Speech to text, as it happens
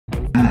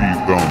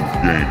Thumbs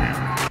Gaming.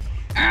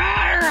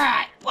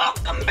 Alright,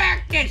 welcome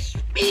back to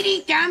Speedy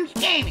Thumbs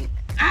Gaming.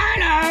 I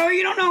know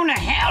you don't know who the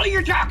hell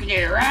you're talking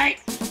to, right?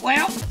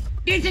 Well,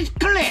 this is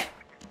Clip.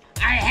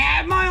 I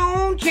have my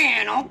own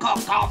channel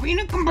called Coffee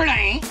and a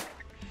Complaint,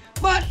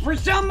 but for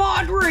some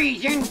odd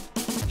reason,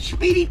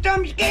 Speedy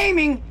Thumbs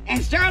Gaming and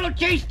Starlo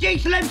Chase J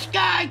Celeb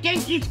Sky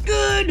thinks it's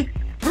good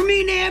for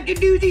me to have to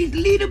do these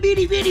little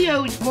bitty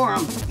videos for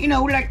them. You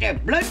know, like the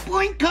blood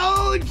point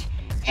codes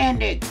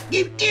and the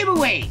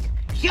giveaways.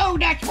 So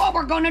that's what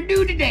we're gonna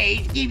do today,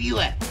 is give you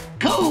a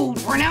code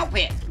for an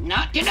outfit.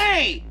 Not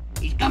today.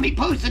 It's gonna be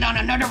posted on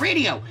another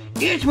video.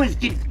 This was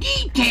the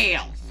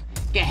details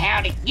to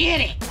how to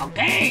get it,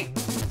 okay?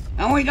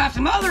 And we got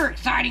some other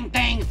exciting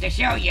things to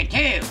show you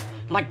too,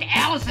 like the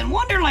Alice in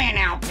Wonderland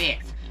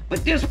outfits.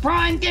 But this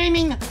Prime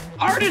Gaming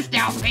artist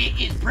outfit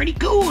is pretty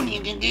cool, and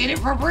you can get it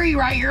for free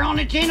right here on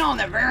the channel on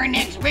the very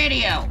next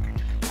video.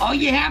 All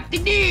you have to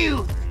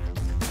do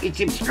is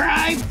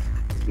subscribe,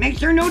 make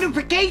sure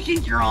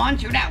notifications are on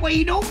so that way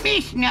you don't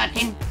miss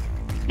nothing.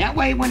 That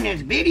way when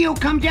this video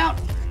comes out,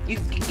 you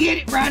can get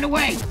it right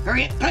away.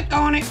 Hurry up, click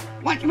on it,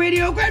 watch the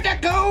video, grab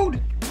that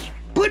code,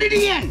 put it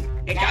in.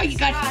 That's all you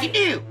got to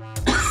do.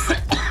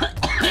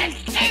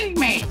 Excuse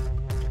me.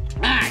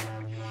 Alright,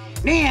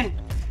 then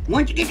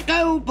once you get the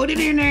code, put it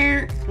in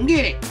there and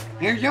get it.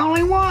 There's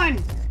only one.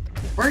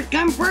 First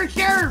come, first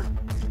serve.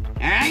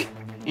 Alright?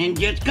 And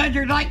just because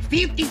there's like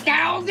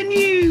 50,000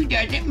 views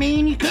doesn't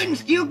mean you couldn't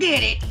still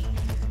get it.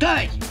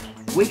 Because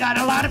we got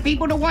a lot of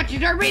people that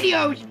watches our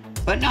videos,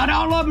 but not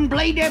all of them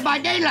play Dead by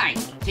Daylight.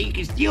 So you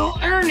can still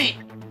earn it.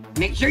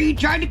 Make sure you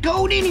try the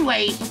code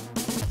anyways.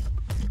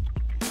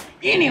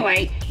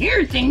 Anyway,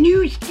 here's the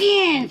new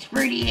skins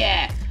for the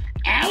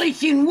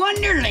Alice in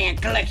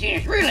Wonderland collection.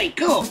 It's really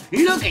cool.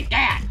 Look at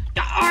that.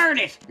 The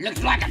artist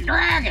looks like a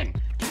dragon.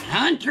 The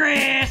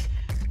huntress.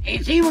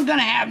 It's even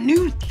gonna have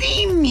new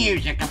theme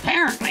music,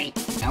 apparently.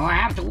 And we'll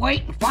have to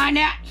wait and find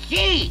out and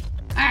see.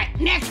 Alright,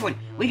 next one.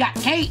 We got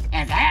Kate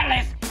as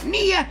Alice,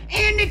 Nia,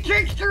 and the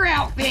Trickster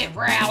outfit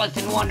for Alice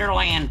in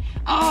Wonderland.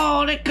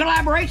 Oh, the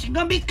collaboration's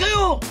gonna be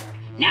cool.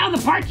 Now the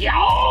part you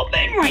all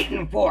been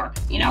waiting for.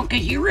 You know,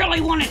 because you really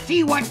want to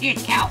see what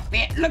this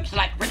outfit looks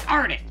like for the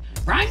artist.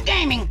 Prime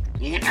Gaming,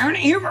 you can earn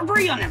it here for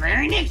free on the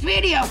very next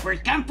video.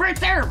 First come,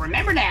 first serve.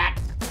 Remember that.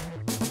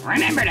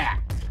 Remember that.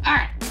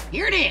 Alright,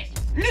 here it is.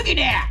 Look at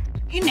that.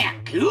 Isn't that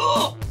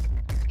cool?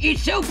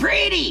 It's so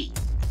pretty.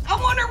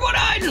 I wonder what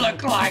I'd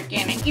look like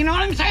in it. You know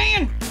what I'm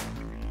saying?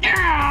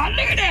 Ah,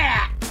 look at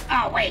that.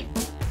 Oh, wait.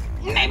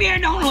 Maybe I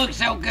don't look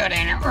so good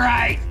in it,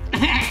 right?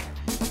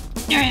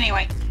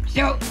 Anyway,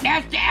 so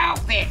that's the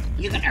outfit.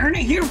 You can earn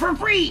it here for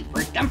free.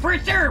 First come,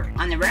 first serve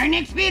on the very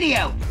next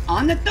video.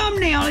 On the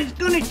thumbnail, it's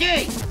gonna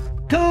say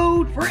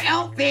code for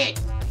outfit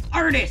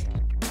artist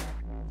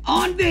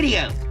on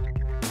video.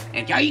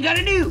 That's all you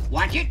gotta do.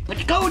 Watch it, put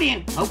the code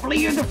in. Hopefully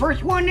you're the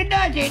first one that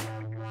does it.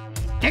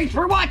 Thanks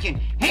for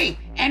watching. Hey,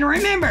 and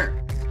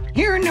remember,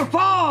 here in the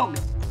fog,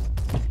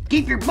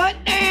 keep your butt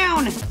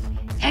down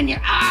and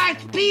your eyes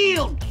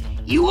peeled.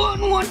 You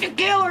wouldn't want the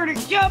killer to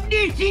shove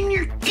this in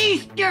your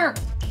keister.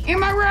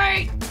 Am I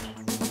right?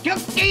 Talk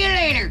to you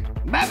later.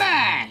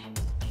 Bye-bye.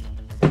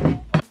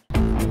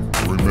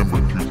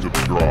 Remember to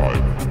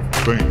subscribe.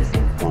 Thanks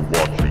for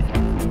watching.